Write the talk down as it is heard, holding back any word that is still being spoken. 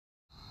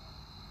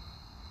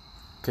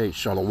Okay,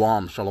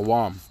 shalom,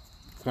 shalom.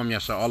 Kwam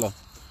Yasha Allah.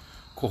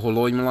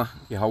 Koholoimla,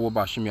 Yahweh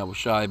Bashim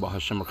Yahushai,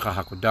 Bahashim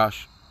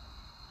Hakodash.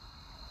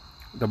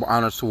 Double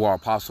honors to our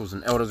apostles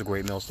and elders, a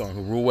great millstone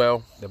who rule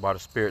well, that by the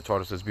Spirit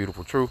taught us this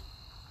beautiful truth.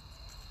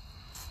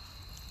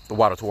 The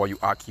water to all you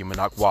H.I.M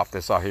and Akwaf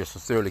that's out here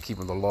sincerely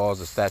keeping the laws,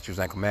 the statutes,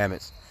 and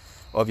commandments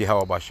of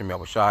Yahweh Bashim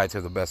Yahushai to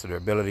the best of their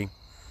ability.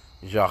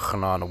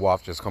 Yachanan the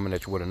Waf just coming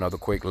at you with another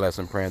quick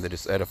lesson, praying that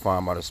it's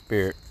edifying by the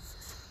Spirit.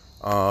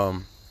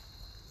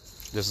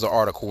 This is an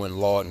article in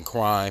Law and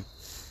Crime.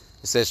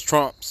 It says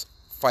Trump's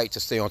fight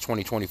to stay on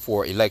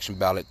 2024 election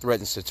ballot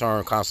threatens to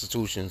turn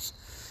Constitution's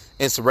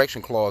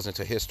insurrection clause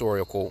into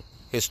historical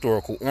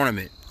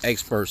ornament,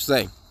 experts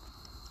say.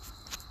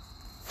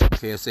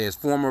 Okay, it says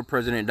former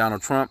President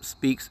Donald Trump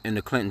speaks in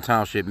the Clinton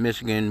Township,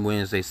 Michigan,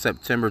 Wednesday,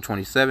 September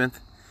 27th.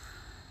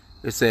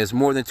 It says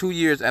more than 2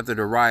 years after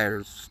the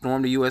rioters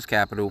stormed the U.S.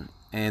 Capitol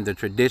and the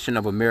tradition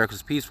of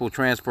America's peaceful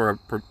transfer of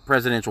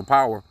presidential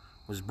power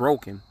was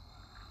broken,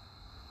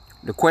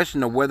 the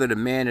question of whether the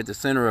man at the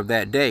center of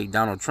that day,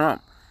 Donald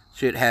Trump,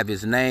 should have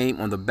his name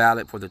on the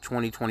ballot for the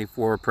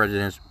 2024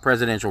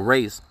 presidential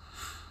race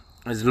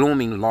is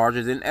looming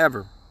larger than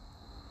ever.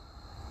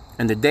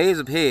 In the days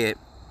ahead,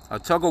 a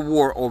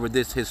tug-of-war over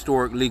this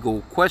historic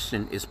legal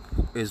question is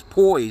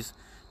poised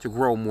to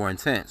grow more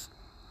intense.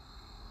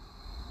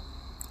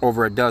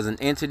 Over a dozen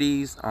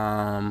entities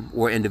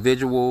or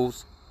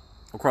individuals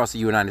across the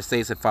United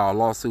States have filed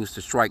lawsuits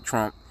to strike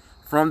Trump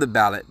from the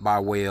ballot by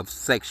way of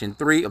Section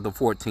 3 of the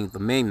 14th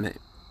Amendment,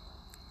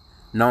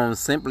 known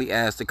simply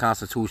as the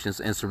Constitution's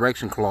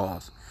Insurrection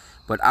Clause.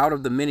 But out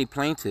of the many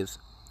plaintiffs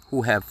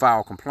who have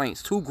filed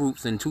complaints, 2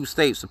 groups in 2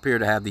 states appear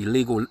to have the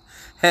legal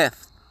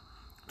heft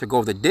to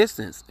go the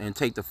distance and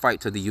take the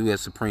fight to the U.S.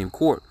 Supreme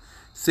Court.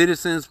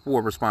 Citizens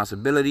for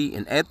Responsibility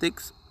and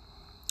Ethics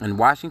in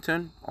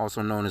Washington,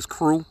 also known as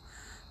CREW,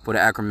 for the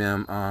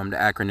acronym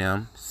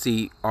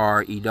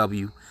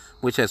CREW,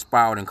 which has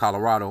filed in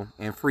Colorado,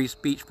 and Free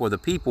Speech for the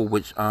People,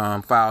 which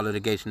filed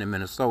litigation in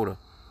Minnesota.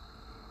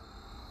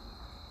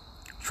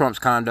 Trump's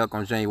conduct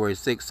on January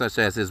 6th, such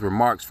as his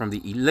remarks from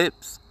the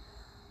ellipse,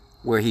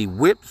 where he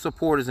whipped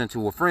supporters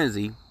into a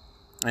frenzy,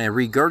 and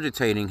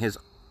regurgitating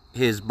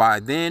his by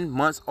then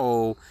months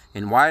old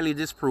and widely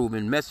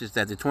disproven message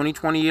that the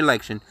 2020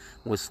 election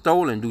was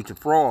stolen due to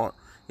fraud,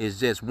 is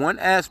just one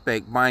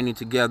aspect binding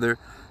together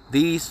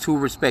these 2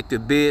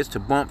 respective bids to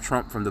bump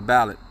Trump from the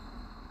ballot.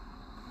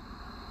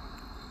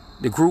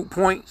 The group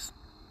points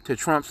to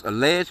Trump's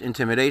alleged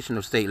intimidation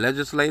of state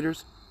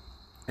legislators,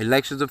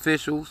 elections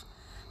officials,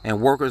 and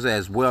workers,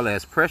 as well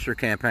as pressure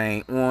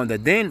campaign on the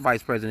then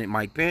Vice President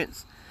Mike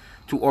Pence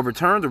to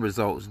overturn the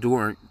results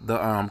during the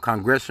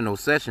congressional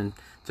session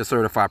to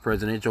certify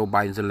President Joe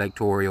Biden's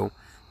electoral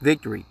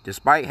victory,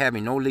 despite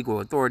having no legal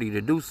authority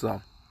to do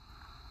so.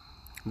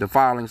 The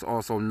filings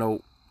also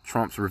note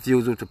Trump's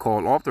refusal to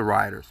call off the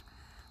rioters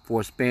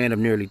for a span of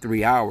nearly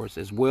 3 hours,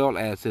 as well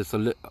as his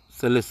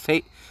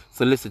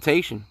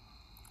solicitation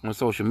on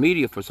social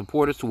media for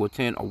supporters to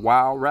attend a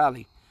wild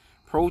rally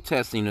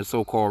protesting the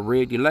so-called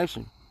rigged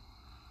election.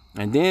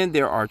 And then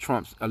there are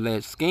Trump's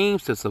alleged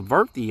schemes to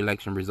subvert the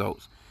election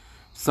results,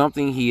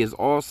 something he is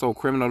also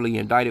criminally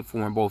indicted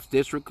for in both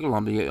District of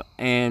Columbia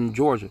and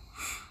Georgia,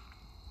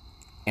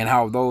 and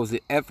how those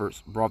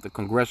efforts brought the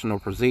congressional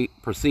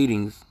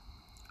proceedings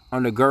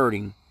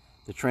undergirding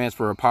the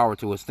transfer of power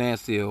to a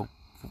standstill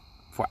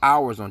for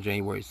hours on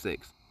January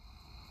 6th.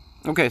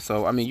 Okay,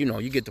 so, I mean,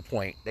 you get the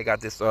point. They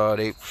got this,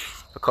 a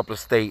couple of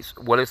states.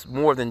 Well, it's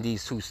more than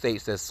these 2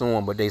 states that's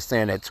suing, but they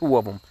saying that 2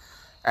 of them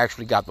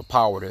actually got the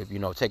power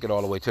to, take it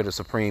all the way to the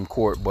Supreme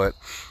Court. But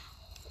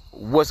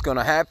what's going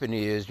to happen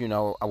is,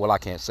 well, I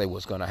can't say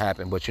what's going to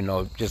happen, but,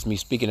 just me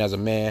speaking as a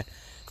man,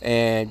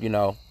 and,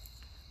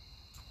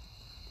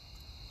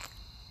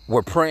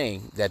 we're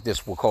praying that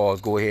this will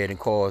go ahead and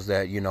cause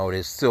that,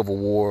 this civil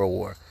war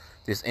or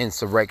this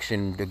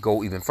insurrection to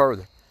go even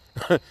further.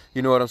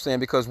 You know what I'm saying?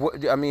 Because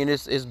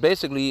it's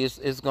basically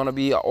going to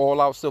be an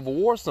all-out civil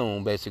war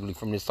soon, basically,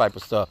 from this type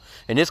of stuff.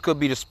 And this could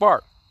be the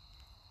spark.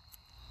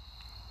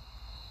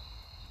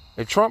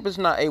 If Trump is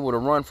not able to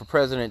run for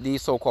president,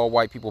 these so-called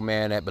white people,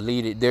 man, that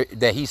believe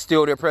that he's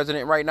still their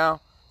president right now,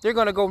 they're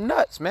going to go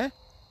nuts, man.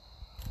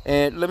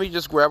 And let me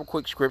just grab a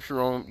quick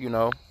scripture on,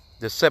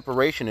 the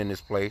separation in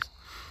this place.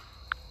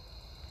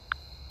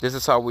 This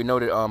is how we know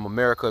that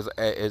America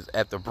is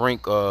at the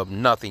brink of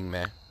nothing,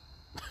 man.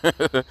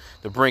 The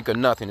brink of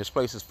nothing. This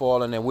place is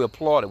falling, and we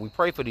applaud it. We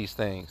pray for these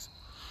things.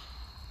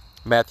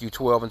 Matthew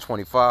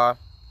 12:25.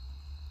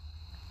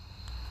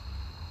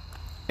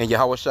 And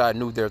Yahushua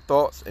knew their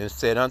thoughts and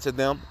said unto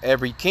them,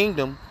 every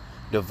kingdom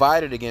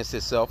divided against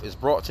itself is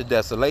brought to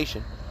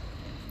desolation,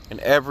 and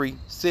every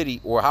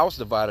city or house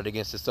divided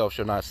against itself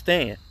shall not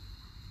stand.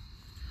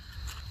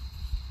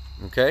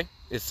 Okay?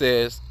 It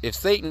says, if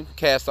Satan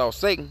cast out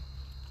Satan,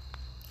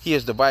 he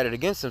is divided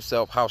against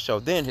himself, how shall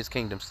then his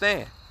kingdom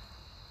stand?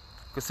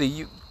 Because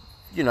see,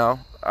 the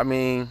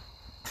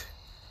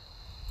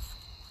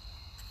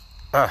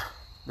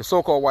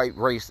so-called white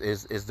race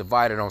is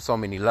divided on so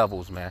many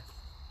levels, man.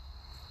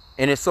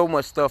 And there's so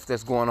much stuff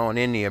that's going on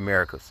in the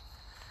Americas.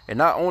 And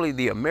not only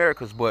the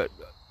Americas, but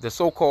the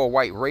so-called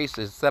white race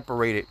is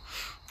separated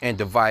and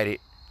divided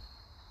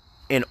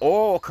in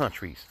all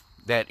countries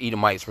that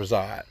Edomites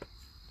reside.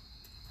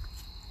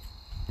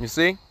 You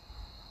see?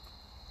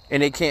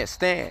 And they can't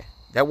stand.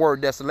 That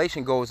word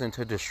desolation goes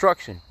into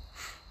destruction.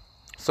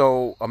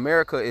 So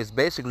America is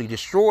basically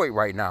destroyed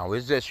right now.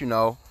 It's just,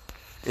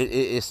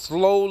 it's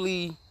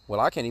slowly,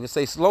 well, I can't even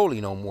say slowly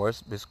no more.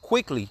 It's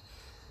quickly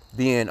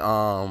being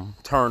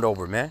turned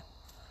over, man.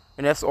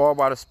 And that's all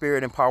by the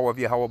spirit and power of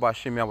Yahweh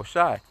H.I.M,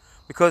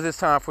 because it's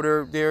time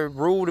for their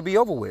rule to be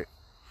over with.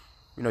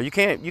 You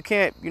can't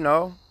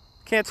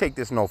take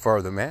this no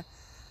further, man.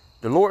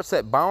 The Lord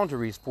set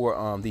boundaries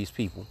for these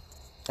people.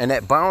 And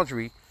that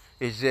boundary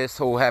is just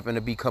so happen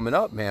to be coming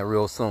up, man,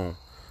 real soon.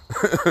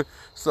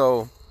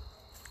 So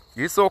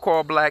you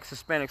so-called blacks,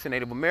 Hispanics, and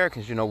Native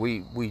Americans,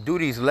 we do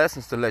these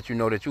lessons to let you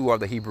know that you are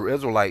the Hebrew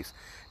Israelites.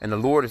 And the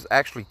Lord is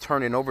actually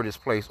turning over this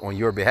place on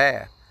your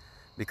behalf,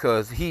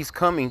 because he's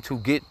coming to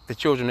get the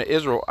children of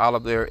Israel out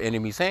of their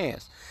enemies'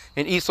 hands.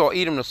 And Esau,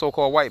 Edom, the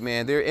so-called white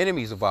man, they're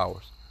enemies of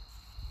ours.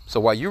 So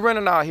while you're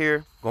running out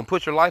here, going to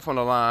put your life on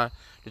the line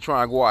to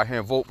try and go out here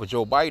and vote for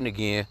Joe Biden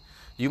again,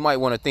 you might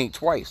want to think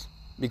twice,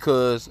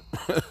 because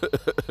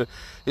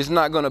it's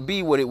not going to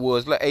be what it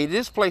was. Like, hey,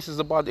 this place is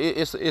about,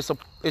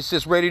 it's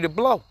just ready to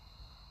blow.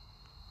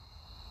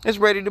 It's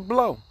ready to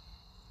blow.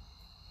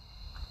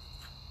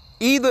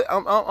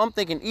 I'm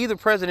thinking either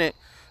president,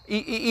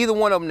 either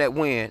one of them that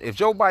win. If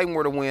Joe Biden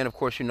were to win, of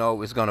course,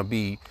 it's going to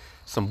be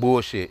some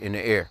bullshit in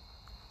the air.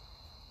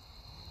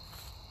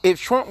 If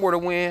Trump were to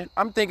win,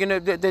 I'm thinking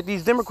that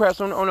these Democrats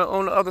on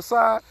the other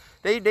side,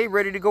 they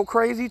ready to go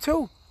crazy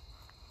too.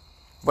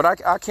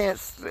 But I can't.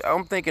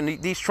 I'm thinking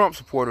these Trump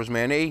supporters,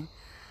 man,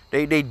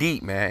 they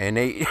deep, man,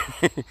 and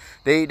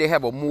they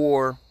have a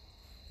more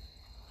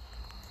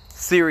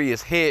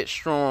serious,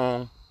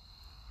 headstrong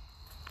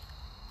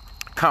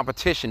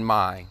competition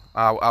mind,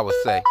 I would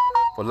say,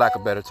 for lack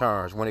of better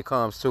terms, when it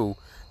comes to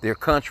their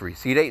country.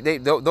 See,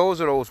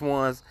 those are those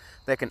ones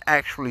that can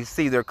actually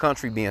see their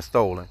country being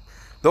stolen.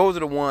 Those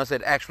are the ones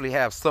that actually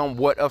have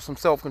somewhat of some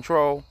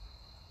self-control.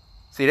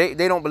 See,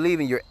 they don't believe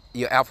in your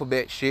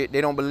alphabet shit.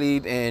 They don't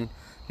believe in,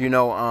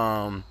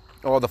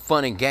 all the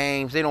fun and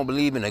games. They don't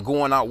believe in the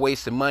going out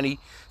wasting money.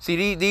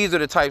 See, these are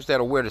the types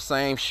that'll wear the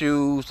same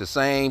shoes, the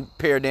same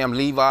pair of damn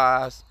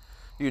Levi's,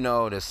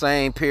 the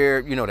same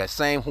pair, that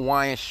same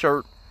Hawaiian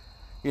shirt.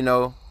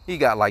 He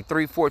got like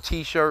 3-4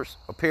 t-shirts,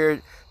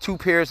 two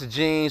pairs of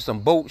jeans, some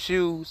boat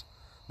shoes.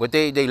 But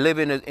they live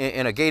in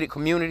a gated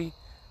community.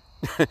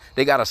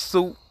 They got a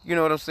suit, you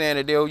know what I'm saying,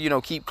 that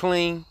they'll, keep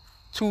clean.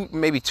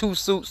 Maybe 2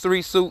 suits,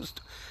 3 suits,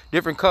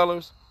 different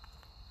colors.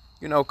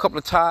 A couple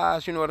of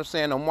ties, you know what I'm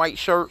saying, them white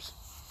shirts.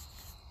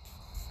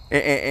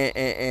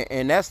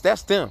 And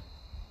that's them.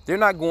 They're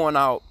not going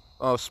out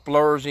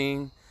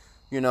splurging,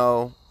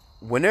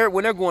 When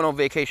they're going on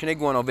vacation, they're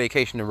going on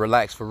vacation to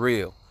relax for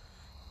real.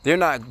 They're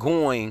not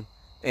going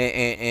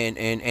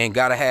and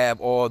gotta have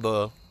all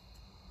the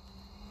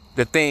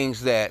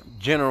things that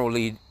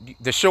generally,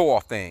 the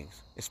show-off things.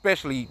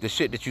 Especially the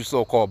shit that you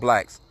so-called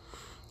blacks,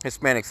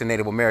 Hispanics, and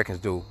Native Americans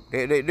do.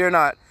 They're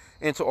not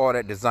into all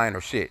that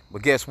designer shit.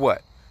 But guess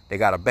what? They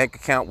got a bank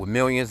account with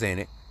millions in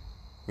it.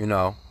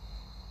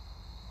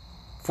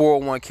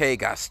 401k,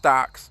 got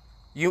stocks.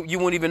 You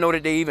wouldn't even know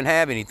that they even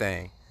have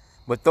anything.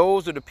 But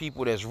those are the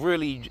people that's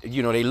really,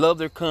 they love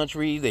their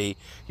country. They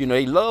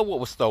love what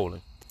was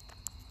stolen.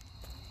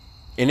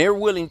 And they're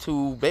willing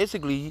to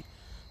basically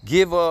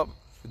give up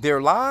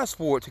their lives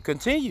for it to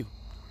continue.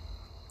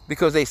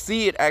 Because they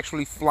see it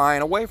actually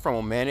flying away from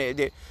them, man.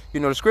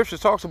 The scriptures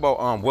talks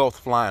about wealth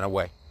flying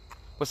away.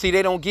 But see,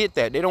 they don't get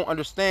that. They don't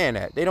understand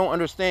that. They don't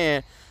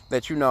understand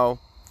that,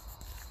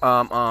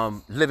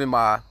 living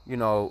by,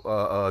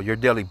 your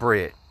daily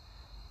bread.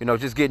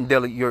 Just getting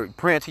you're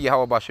praying to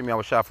Yahweh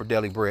Bashim for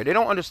daily bread. They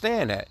don't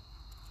understand that.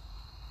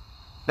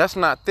 That's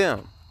not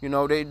them.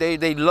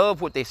 They love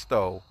what they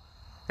stole.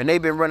 And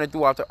they've been running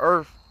throughout the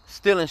earth,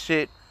 stealing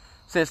shit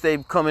since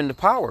they've come into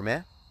power,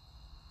 man.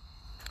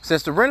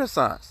 Since the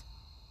Renaissance.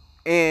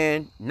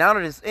 And now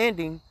that it's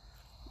ending,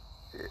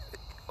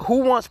 who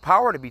wants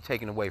power to be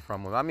taken away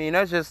from them? I mean,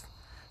 that's just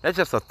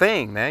a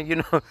thing,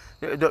 man.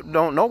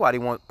 Don't nobody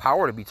want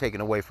power to be taken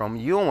away from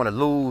them. You don't want to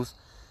lose,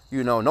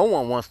 no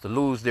one wants to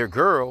lose their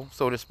girl,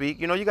 so to speak.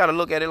 You got to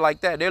look at it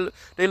like that.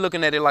 They're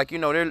looking at it like,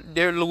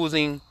 they're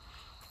losing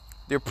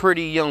their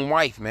pretty young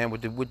wife, man,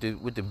 with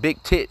the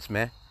big tits,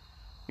 man.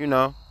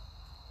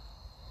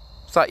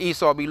 So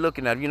Esau be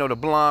looking at, the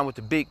blonde with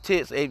the big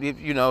tits.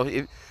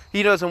 If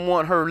he doesn't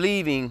want her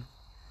leaving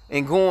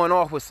and going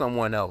off with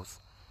someone else.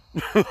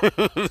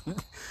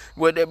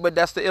 But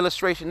that's the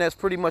illustration that's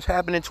pretty much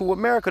happening to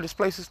America. This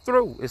place is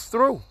through. It's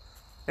through.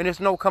 And there's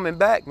no coming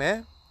back,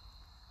 man.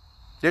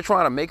 They're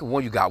trying to make it.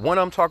 Well, you got one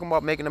of them talking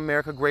about making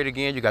America great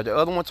again. You got the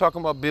other one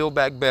talking about build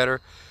back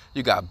better.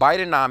 You got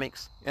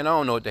Bidenomics. And I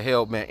don't know what the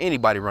hell, man.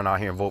 Anybody run out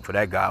here and vote for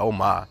that guy. Oh,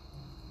 my.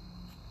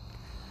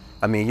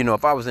 I mean,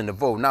 if I was in the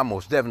vote, I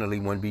most definitely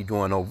wouldn't be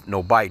doing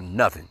no Biden,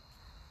 nothing.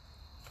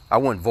 I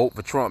wouldn't vote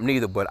for Trump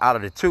neither, but out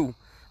of the two,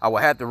 I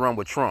would have to run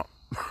with Trump.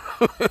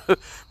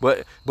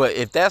 but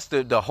if that's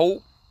the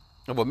hope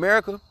of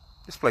America,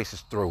 this place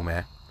is through,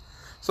 man.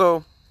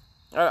 So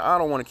I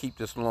don't want to keep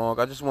this long.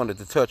 I just wanted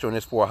to touch on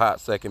this for a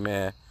hot second,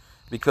 man,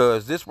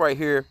 because this right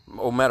here,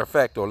 matter of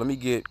fact, though, let me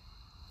get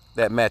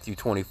that Matthew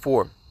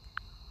 24,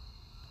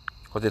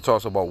 because it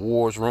talks about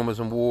wars, rumors,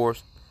 and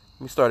wars.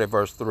 Let me start at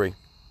verse 3.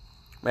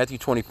 Matthew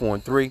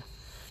 24:3.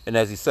 And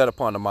as he sat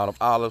upon the Mount of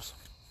Olives,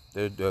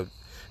 the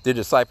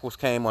disciples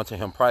came unto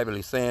him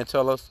privately, saying,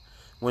 Tell us,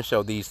 when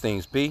shall these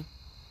things be?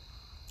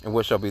 And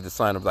what shall be the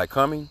sign of thy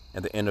coming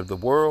and the end of the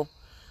world?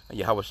 And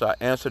Yahushua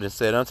answered and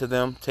said unto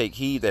them, Take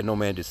heed that no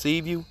man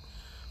deceive you,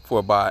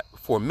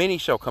 for many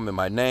shall come in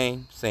my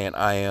name, saying,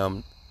 I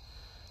am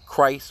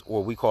Christ,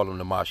 or we call him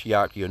the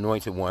Mashiach, the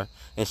anointed one,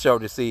 and shall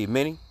deceive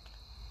many.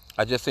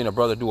 I just seen a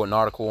brother do an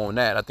article on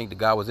that. I think the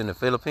guy was in the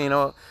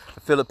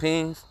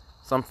Philippines,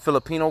 some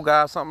Filipino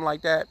guy, something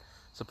like that.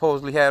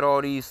 Supposedly had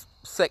all these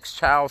sex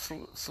child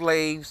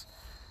slaves,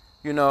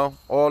 you know,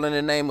 all in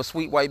the name of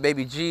sweet white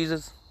baby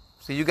Jesus.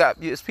 So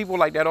it's people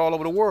like that all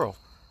over the world.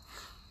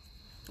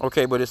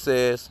 Okay, but it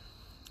says,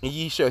 and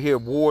ye shall hear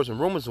wars and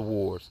rumors of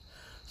wars.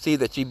 See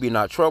that ye be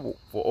not troubled,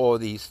 for all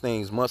these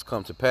things must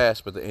come to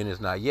pass, but the end is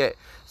not yet.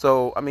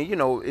 So, I mean, you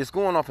know, it's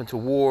going off into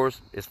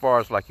wars as far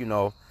as, like, you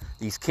know,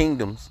 these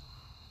kingdoms.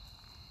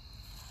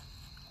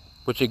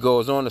 Which it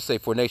goes on to say,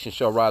 for nation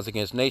shall rise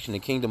against nation,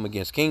 and kingdom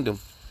against kingdom.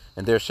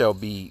 And there shall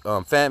be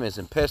famines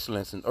and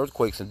pestilence and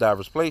earthquakes in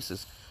divers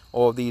places.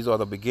 All these are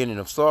the beginning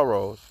of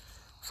sorrows.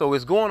 So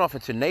it's going off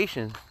into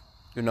nation,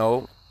 you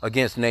know,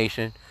 against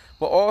nation.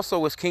 But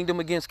also it's kingdom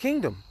against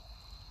kingdom.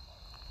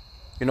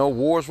 You know,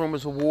 wars,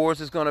 rumors of wars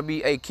is going to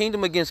be a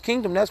kingdom against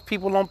kingdom. That's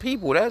people on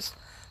people. That's,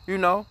 you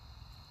know,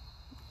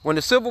 when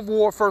the Civil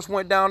War first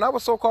went down, that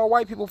was so-called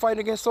white people fighting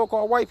against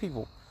so-called white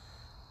people.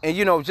 And,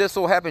 you know, just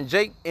so happened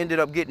Jake ended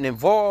up getting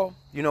involved,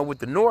 you know, with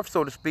the North,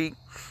 so to speak,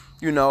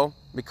 you know,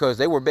 because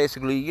they were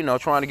basically, you know,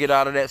 trying to get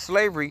out of that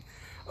slavery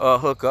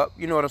hookup,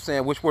 you know what I'm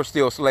saying, which we're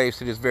still slaves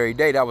to this very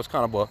day. That was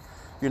kind of a,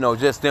 you know,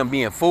 just them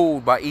being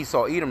fooled by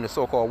Esau, Edom, the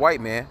so-called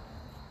white man,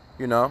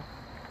 you know.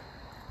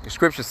 The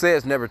scripture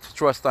says never to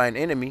trust thine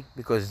enemy,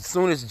 because as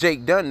soon as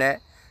Jake done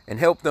that and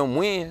helped them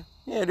win,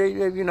 yeah, they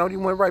you know, they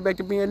went right back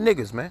to being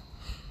niggas, man.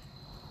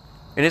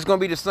 And it's going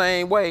to be the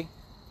same way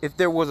if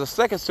there was a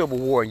second civil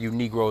war and you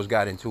Negroes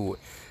got into it.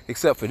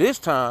 Except for this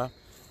time,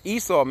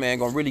 Esau, man,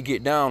 going to really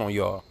get down on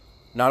y'all.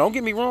 Now, don't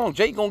get me wrong,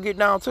 Jake going to get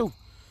down too.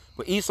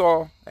 But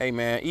Esau, hey,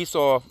 man,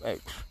 Esau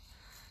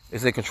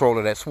is in control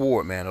of that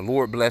sword, man. The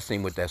Lord blessed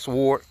him with that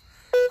sword.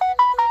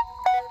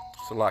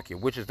 Salakia,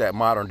 which is that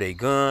modern day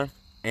gun.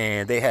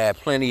 And they had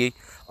plenty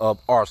of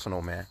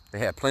arsenal, man. They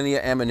had plenty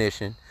of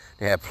ammunition.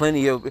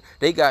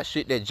 They got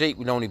shit that Jake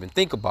we don't even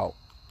think about.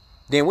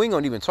 Then we ain't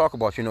gonna even talk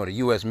about, you know, the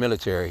U.S.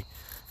 military,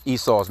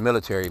 Esau's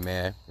military,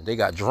 man. They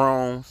got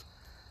drones.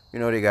 You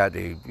know, they got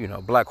the, you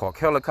know, Black Hawk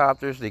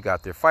helicopters. They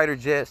got their fighter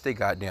jets. They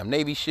got damn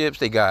Navy ships.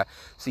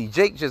 See,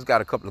 Jake just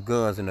got a couple of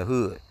guns in the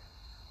hood.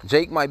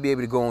 Jake might be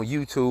able to go on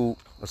YouTube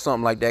or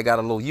something like that. Got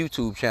a little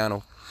YouTube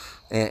channel.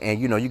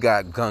 And you know, you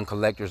got gun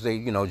collectors. They,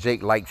 you know,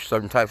 Jake likes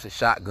certain types of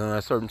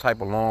shotguns, certain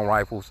type of long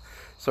rifles,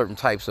 certain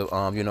types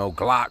of, you know,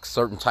 Glocks,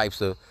 certain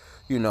types of,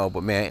 you know,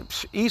 but man,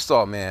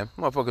 Esau, man,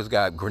 motherfuckers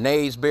got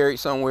grenades buried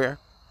somewhere,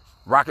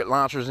 rocket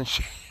launchers and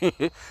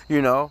shit,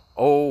 you know,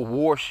 old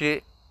war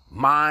shit,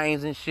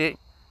 mines and shit,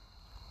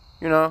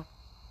 you know.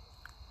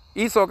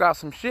 Esau got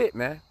some shit,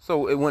 man.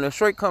 So when it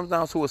straight comes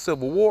down to a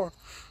civil war,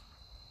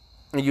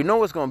 and you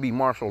know it's going to be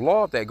martial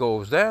law if that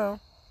goes down,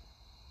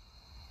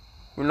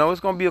 you know,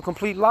 it's going to be a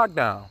complete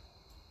lockdown.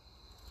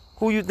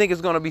 Who you think is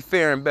going to be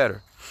faring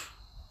better?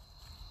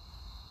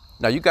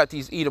 Now, you got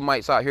these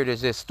Edomites out here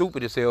that's just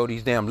stupid as hell,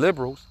 these damn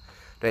liberals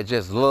that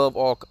just love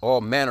all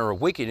manner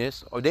of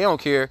wickedness. Or they don't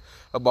care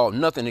about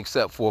nothing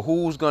except for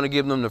who's going to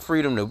give them the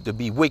freedom to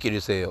be wicked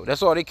as hell.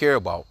 That's all they care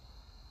about.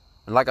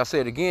 And like I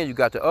said again, you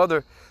got the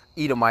other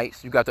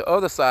Edomites. You got the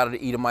other side of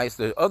the Edomites,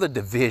 the other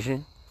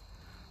division.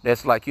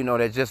 That's like, you know,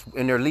 that just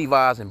in their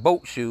Levi's and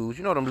boat shoes.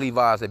 You know them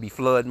Levi's that be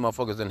flooding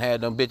motherfuckers and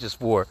had them bitches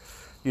for,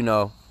 you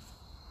know,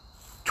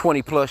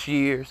 20 plus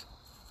years.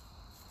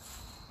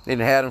 They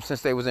done had them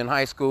since they was in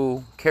high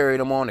school, carried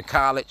them on to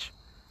college.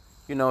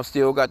 You know,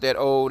 still got that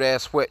old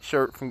ass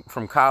sweatshirt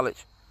from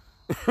college.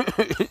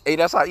 Hey,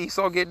 that's how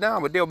Esau get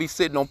down, but they'll be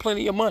sitting on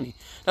plenty of money.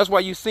 That's why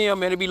you see them,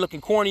 man, they be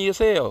looking corny as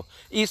hell.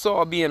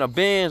 Esau being a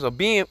Benz or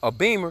being a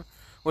Beamer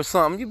or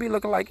something, you be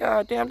looking like,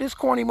 God damn, this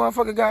corny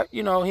motherfucker got,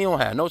 you know, he don't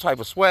have no type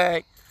of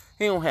swag.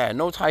 He don't have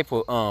no type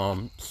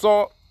of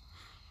salt.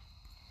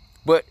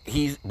 But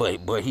he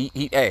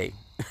hey,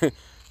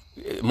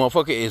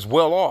 motherfucker is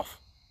well off.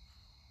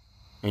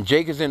 And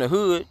Jake is in the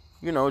hood,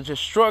 you know,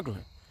 just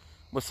struggling.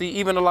 But see,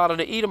 even a lot of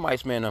the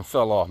Edomites, man, done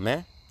fell off,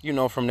 man. You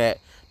know, from that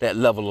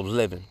level of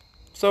living.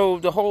 So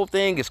the whole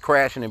thing is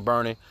crashing and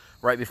burning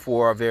right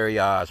before our very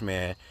eyes,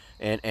 man.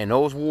 And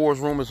those wars,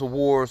 rumors of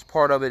wars,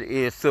 part of it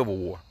is civil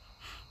war.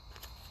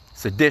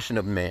 Sedition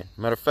of men.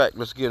 Matter of fact,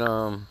 let's get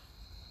let's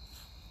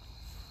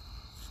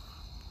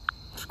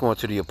go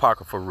into the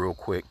Apocrypha real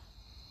quick.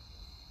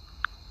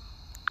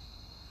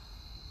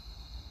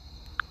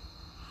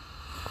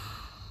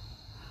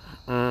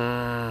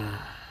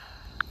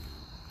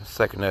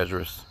 Second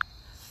Esdras,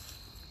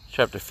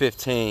 chapter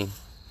 15.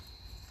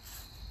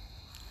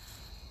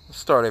 Let's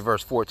start at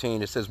verse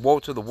 14. It says, "Woe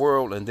to the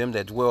world and them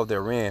that dwell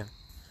therein,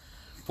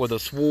 for the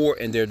sword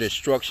and their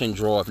destruction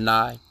draweth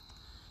nigh,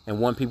 and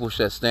one people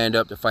shall stand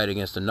up to fight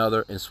against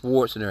another, and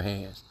swords in their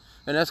hands."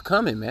 And that's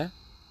coming, man.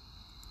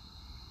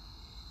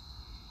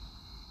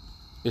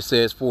 It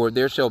says, "For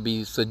there shall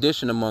be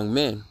sedition among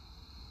men,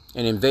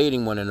 and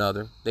invading one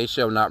another. They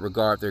shall not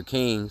regard their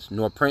kings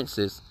nor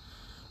princes,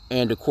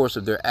 and the course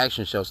of their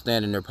action shall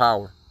stand in their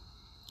power.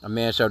 A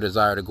man shall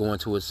desire to go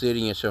into a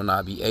city and shall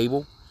not be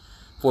able.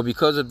 For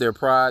because of their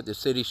pride, the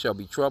city shall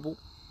be troubled,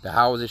 the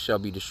houses shall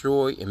be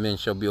destroyed, and men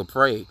shall be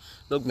afraid."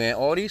 Look, man,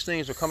 all these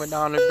things are coming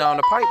down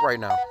the pipe right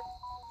now.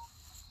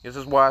 This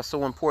is why it's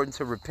so important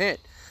to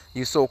repent.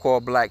 You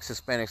so-called blacks,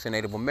 Hispanics, and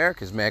Native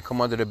Americans, man, come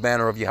under the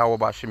banner of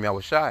Yahweh H.I.M.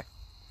 Yahushai.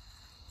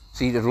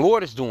 See, the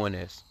Lord is doing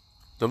this.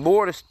 The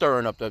Lord is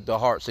stirring up the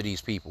hearts of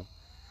these people.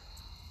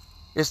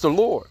 It's the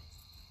Lord.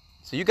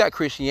 So you got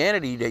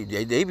Christianity,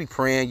 they be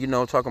praying, you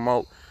know, talking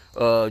about,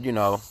 you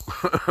know,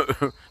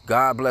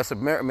 God bless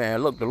America.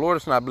 Man, look, the Lord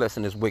is not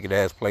blessing this wicked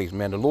ass place,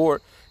 man. The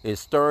Lord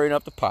is stirring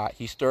up the pot.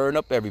 He's stirring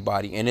up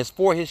everybody, and it's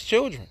for his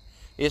children.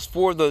 It's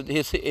for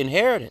his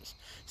inheritance.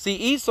 See,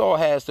 Esau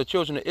has the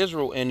children of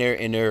Israel in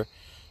their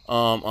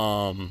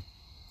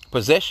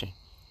possession,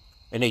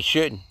 and they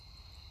shouldn't.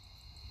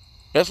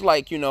 That's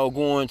like, you know,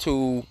 going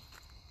to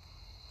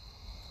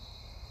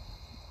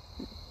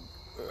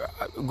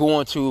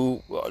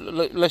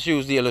let's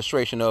use the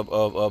illustration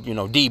of you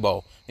know,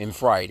 Debo in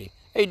Friday.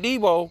 Hey,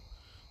 Debo,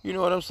 you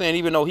know what I'm saying?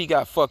 Even though he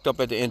got fucked up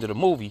at the end of the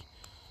movie,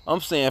 I'm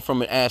saying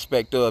from an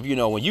aspect of, you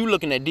know, when you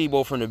looking at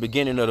Debo from the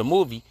beginning of the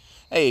movie,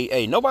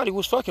 hey, nobody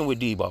was fucking with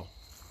Debo.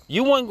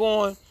 You wasn't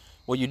going.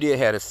 Well, you did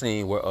have a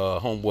scene where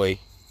homeboy,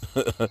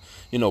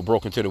 you know,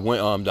 broke into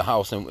the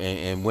house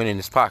and went in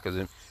his pockets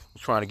and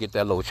was trying to get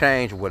that little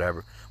change or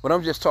whatever. But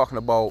I'm just talking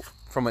about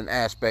from an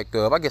aspect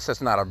of, I guess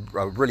that's not a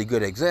really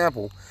good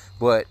example,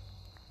 but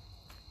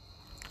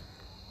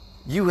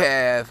you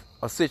have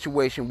a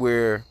situation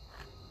where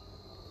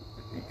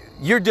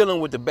you're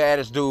dealing with the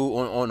baddest dude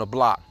on the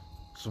block.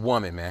 It's a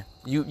woman, man.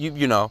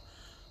 You know,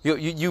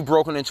 you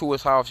broken into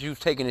his house. You've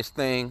taken his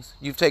things.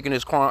 You've taken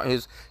his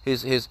the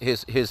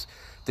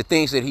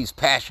things that he's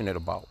passionate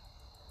about.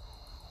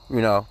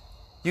 You know,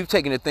 you've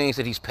taken the things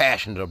that he's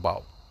passionate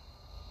about,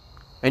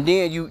 and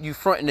then you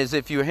fronting as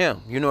if you're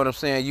him. You know what I'm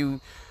saying? You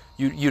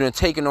done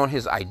taken on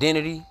his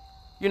identity.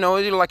 You know,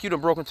 it's like you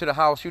done broke into the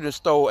house. You done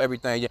stole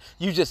everything.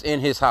 You just in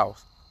his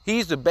house.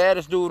 He's the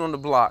baddest dude on the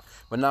block,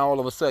 but now all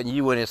of a sudden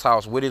you in his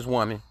house with his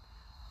woman.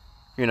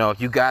 You know,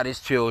 you got his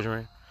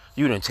children.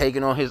 You done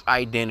taken on his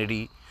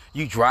identity.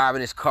 You driving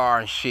his car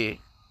and shit.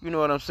 You know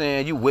what I'm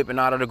saying? You whipping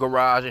out of the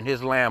garage in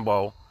his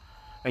Lambo.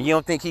 And you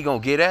don't think he gonna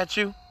get at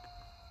you?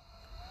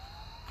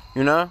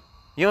 You know?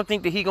 You don't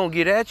think that he gonna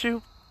get at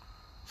you?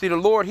 See, the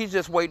Lord, he's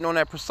just waiting on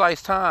that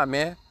precise time,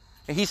 man.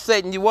 And he's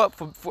setting you up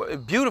for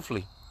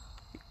beautifully.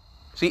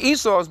 See,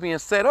 Esau is being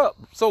set up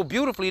so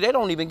beautifully, they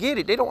don't even get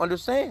it. They don't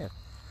understand.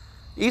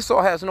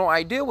 Esau has no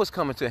idea what's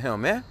coming to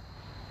him, man.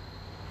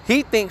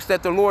 He thinks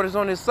that the Lord is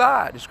on his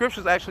side. The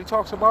scriptures actually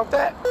talks about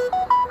that.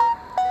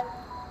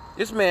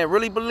 This man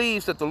really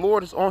believes that the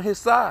Lord is on his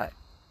side.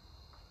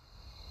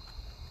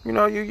 You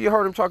know, you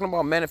heard him talking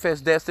about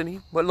manifest destiny.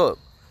 But look,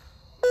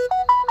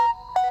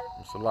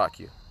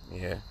 Salakia,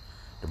 yeah,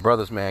 the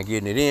brothers, man,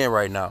 getting it in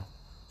right now.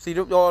 See,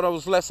 all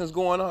those lessons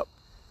going up.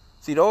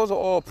 See, those are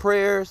all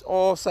prayers,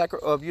 all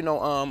you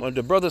know,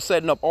 the brothers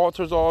setting up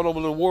altars all over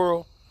the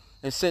world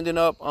and sending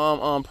up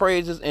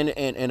praises,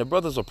 and the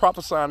brothers are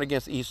prophesying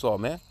against Esau,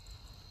 man.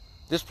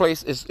 This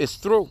place is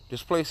through.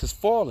 This place is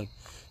falling.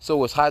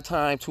 So it's high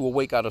time to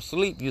awake out of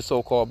sleep, you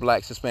so-called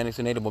blacks, Hispanics,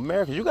 and Native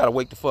Americans. You got to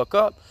wake the fuck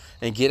up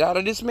and get out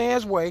of this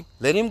man's way.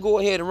 Let him go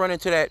ahead and run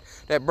into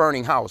that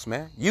burning house,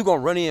 man. You going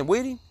to run in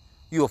with him?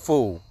 You a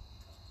fool.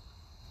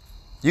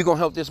 You going to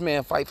help this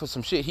man fight for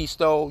some shit he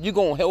stole? You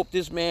going to help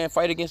this man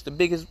fight against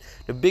the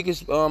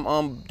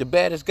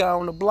baddest guy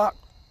on the block?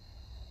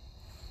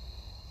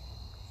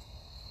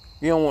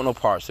 You don't want no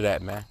parts of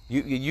that, man.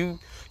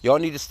 Y'all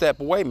need to step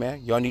away,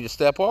 man. Y'all need to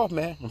step off,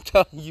 man. I'm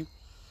telling you.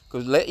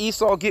 Because let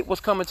Esau get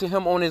what's coming to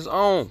him on his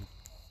own.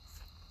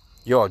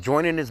 Y'all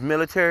joining his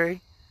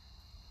military.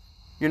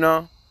 You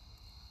know.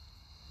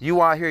 You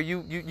out here,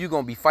 you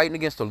going to be fighting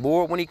against the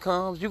Lord when he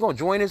comes. You going to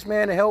join this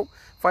man to help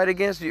fight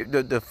against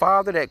the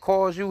father that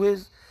caused you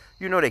his,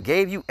 you know, that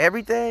gave you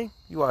everything.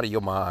 You out of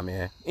your mind,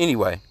 man.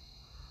 Anyway.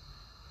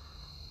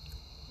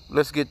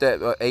 Let's get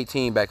that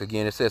 18 back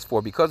again. It says,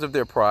 "For because of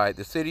their pride,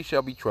 the city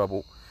shall be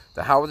troubled,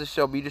 the houses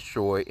shall be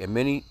destroyed, and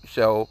many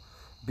shall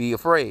be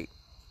afraid.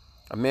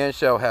 A man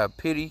shall have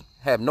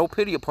no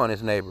pity upon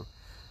his neighbor,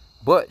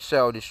 but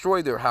shall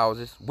destroy their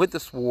houses with the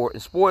sword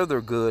and spoil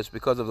their goods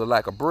because of the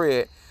lack of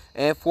bread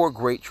and for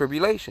great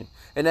tribulation."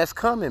 And that's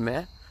coming,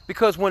 man.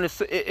 Because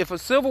if a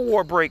civil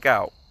war break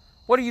out,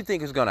 what do you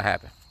think is going to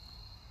happen?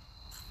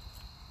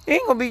 It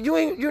ain't gonna be,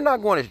 you're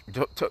not going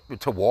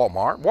to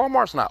Walmart.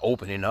 Walmart's not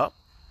opening up.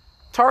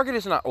 Target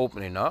is not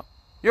opening up.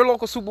 Your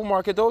local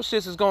supermarket, those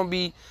shits is gonna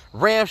be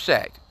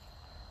ramshacked.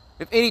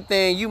 If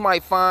anything, you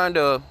might find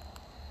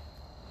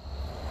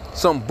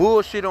some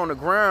bullshit on the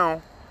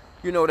ground,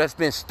 you know, that's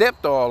been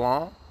stepped all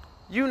on.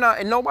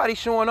 And nobody's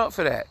showing up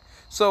for that.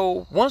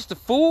 So once the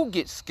food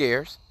gets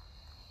scarce,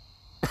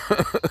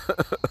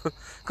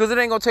 because it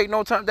ain't gonna take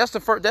no time. That's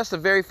the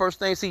very first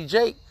thing. See,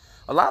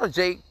 a lot of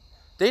Jake,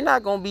 they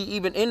not gonna be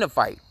even in the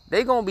fight.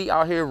 They gonna be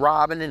out here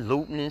robbing and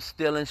looting and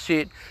stealing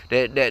shit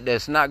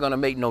that's not gonna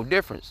make no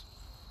difference.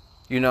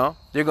 You know,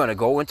 they're gonna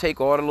go and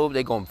take all the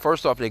little.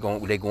 First off, they're going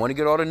to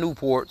get all the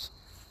Newports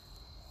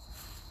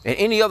and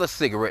any other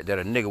cigarette that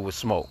a nigga would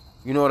smoke.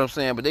 You know what I'm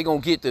saying? But they gonna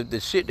get the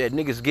shit that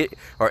niggas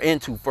are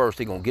into first.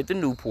 They gonna get the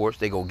Newports.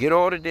 They gonna get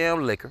all the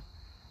damn liquor.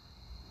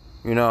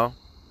 You know,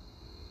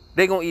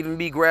 they gonna even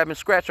be grabbing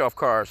scratch-off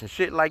cards and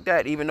shit like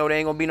that, even though there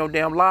ain't gonna be no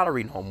damn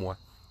lottery no more.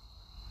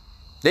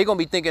 They gonna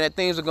be thinking that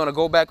things are gonna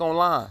go back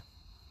online.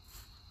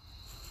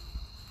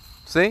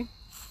 See?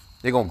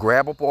 They gonna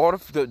grab up all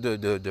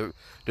the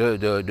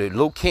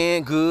little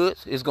canned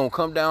goods. It's gonna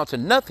come down to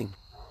nothing.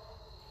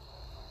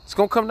 It's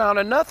gonna come down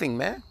to nothing,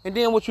 man. And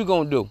then what you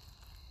gonna do?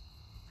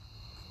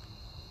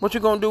 What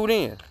you gonna do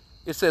then?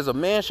 It says, a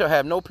man shall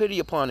have no pity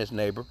upon his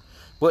neighbor,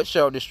 but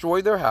shall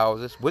destroy their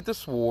houses with the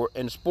sword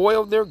and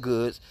spoil their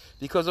goods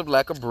because of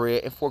lack of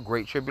bread and for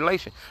great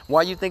tribulation.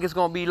 Why you think it's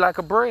gonna be lack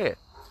of bread?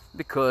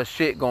 Because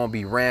shit gonna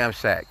be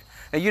ramsacked.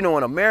 And you know,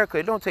 in America,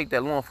 it don't take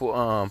that long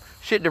for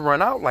shit to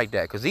run out like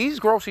that. Because these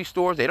grocery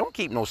stores, they don't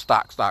keep no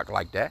stock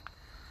like that.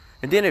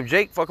 And then if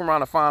Jake fuck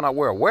around and find out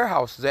where a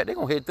warehouse is at, they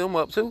gonna hit them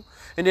up too.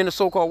 And then the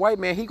so-called white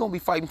man, he gonna be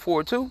fighting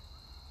for it too.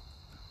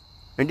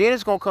 And then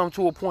it's gonna come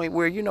to a point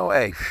where, you know,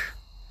 hey,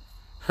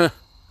 you're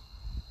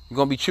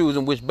gonna be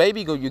choosing which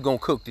baby you're gonna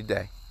cook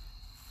today.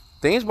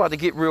 Things about to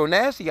get real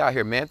nasty out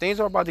here, man. Things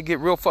are about to get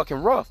real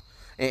fucking rough.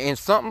 And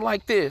something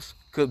like this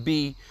could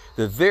be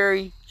the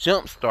very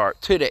jump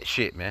start to that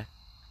shit, man.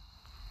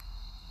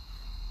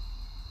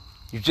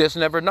 You just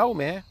never know,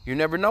 man. You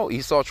never know.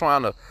 This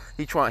motherfucker,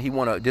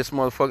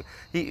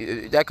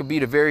 that could be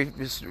the very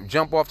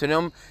jump off to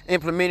them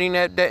implementing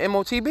that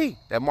MOTB,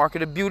 that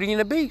market of Beauty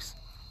and the Beast.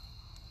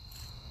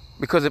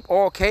 Because if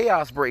all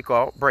chaos break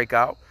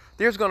out,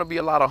 there's gonna be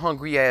a lot of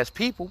hungry ass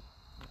people.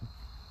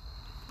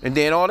 And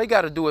then all they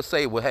gotta do is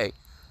say, well, hey,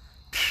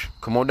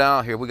 come on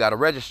down here, we gotta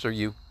register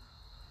you.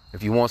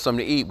 If you want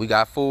something to eat, we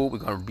got food, we're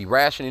gonna be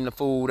rationing the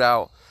food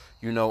out.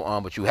 You know,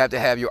 but you have to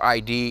have your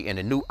ID, and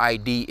the new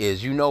ID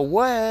is, you know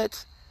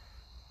what?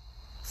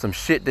 Some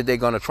shit that they're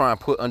gonna try and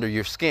put under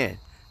your skin.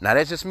 Now,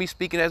 that's just me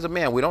speaking as a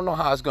man. We don't know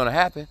how it's gonna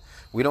happen.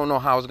 We don't know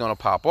how it's gonna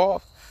pop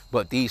off,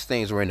 but these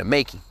things are in the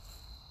making.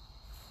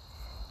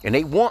 And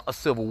they want a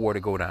civil war to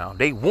go down.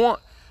 They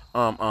want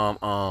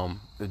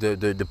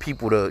the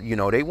people to, you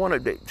know, they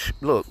want to,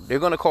 look, they're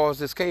gonna cause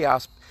this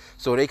chaos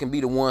so they can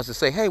be the ones to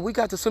say, hey, we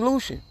got the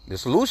solution. The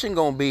solution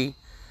gonna be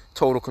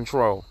total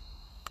control.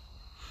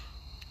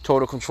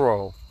 Total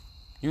control.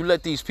 You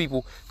let these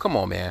people, come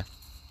on, man.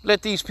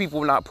 Let these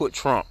people not put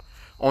Trump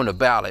on the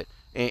ballot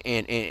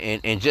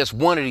in just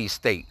one of these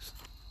states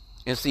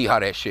and see how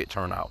that shit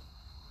turn out.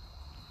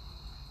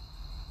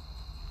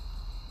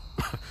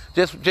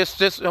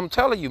 just I'm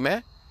telling you,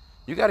 man.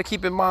 You got to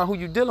keep in mind who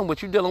you're dealing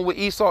with. You're dealing with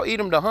Esau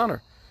Edom, the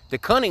hunter, the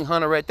cunning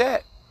hunter at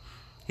that.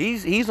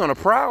 He's on a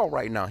prowl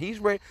right now. He's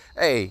ready.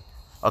 Hey,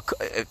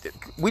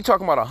 we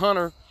talking about a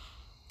hunter.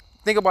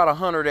 Think about a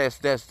hunter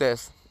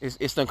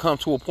it's gonna come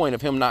to a point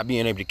of him not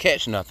being able to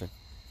catch nothing.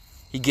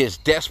 He gets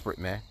desperate,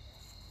 man.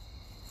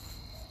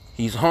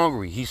 He's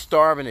hungry. He's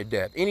starving to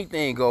death.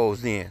 Anything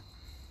goes in.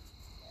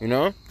 You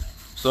know?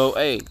 So,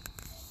 hey,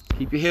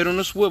 keep your head on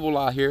the swivel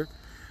out here.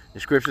 The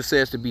scripture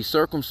says to be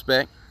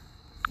circumspect.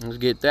 Let's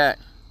get that.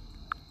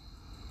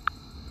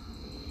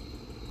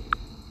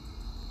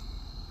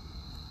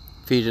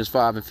 Ephesians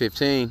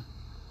 5:15.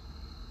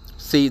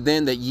 See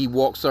then that ye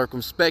walk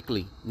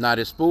circumspectly, not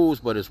as fools,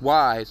 but as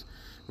wise,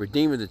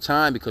 redeeming the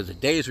time because the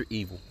days are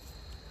evil.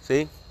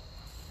 See?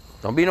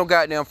 Don't be no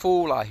goddamn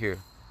fool out here.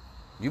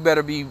 You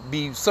better be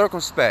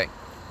circumspect.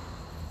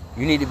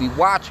 You need to be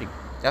watching.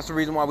 That's the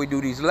reason why we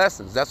do these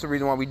lessons. That's the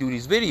reason why we do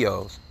these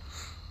videos.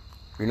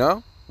 You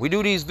know? We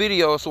do these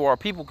videos so our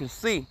people can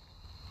see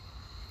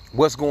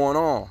what's going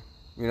on.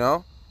 You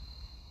know?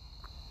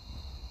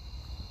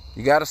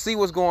 You got to see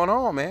what's going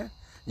on, man.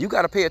 You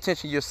got to pay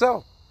attention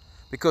yourself.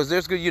 Because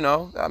there's good, you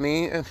know, I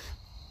mean,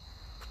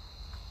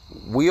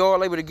 we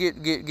all able to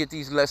get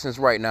these lessons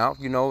right now,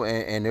 you know,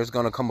 and there's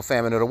going to come a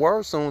famine of the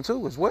word soon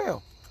too as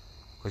well.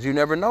 Because you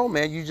never know,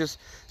 man. You just,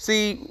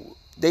 see,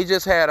 they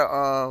just had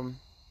a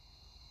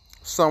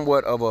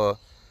somewhat of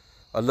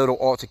a little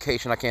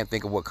altercation. I can't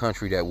think of what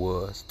country that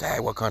was.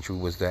 Dang, what country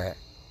was that?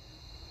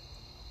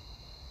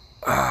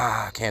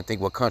 I can't think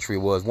what country it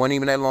was. Wasn't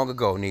even that long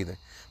ago, neither.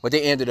 But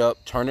they ended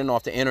up turning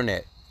off the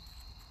internet.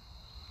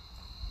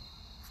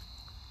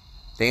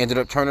 They ended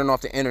up turning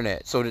off the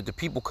internet so that the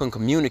people couldn't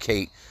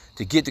communicate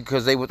to get to,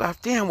 because they was, oh,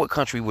 damn, what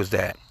country was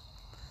that?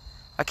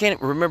 I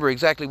can't remember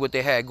exactly what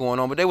they had going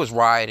on, but they was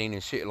rioting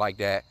and shit like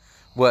that.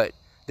 But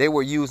they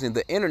were using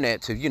the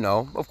internet to, you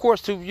know, of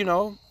course, to, you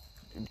know,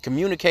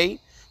 communicate,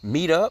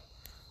 meet up,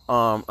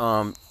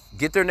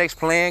 get their next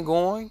plan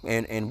going,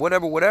 and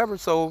whatever.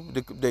 So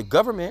the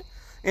government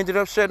ended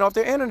up shutting off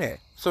their internet,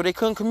 so they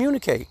couldn't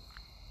communicate.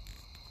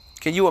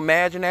 Can you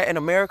imagine that in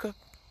America?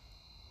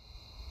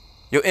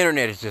 Your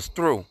internet is just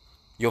through.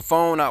 Your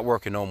phone not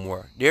working no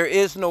more. There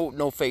is no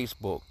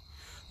Facebook.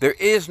 There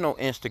is no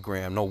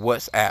Instagram, no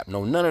WhatsApp,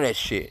 no none of that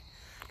shit.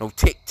 No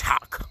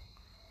TikTok.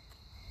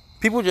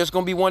 People just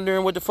gonna be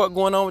wondering what the fuck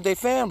going on with their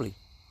family.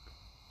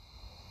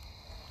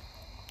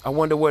 I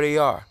wonder where they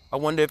are. I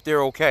wonder if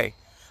they're okay.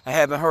 I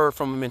haven't heard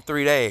from them in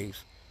 3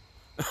 days.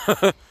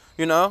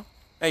 You know?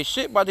 Hey,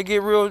 shit about to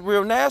get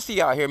real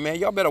nasty out here, man.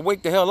 Y'all better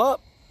wake the hell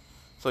up.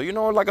 So, you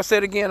know, like I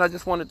said again, I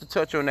just wanted to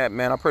touch on that,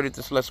 man. I pray that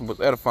this lesson was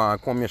edifying.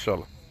 Kwame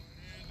Inshallah.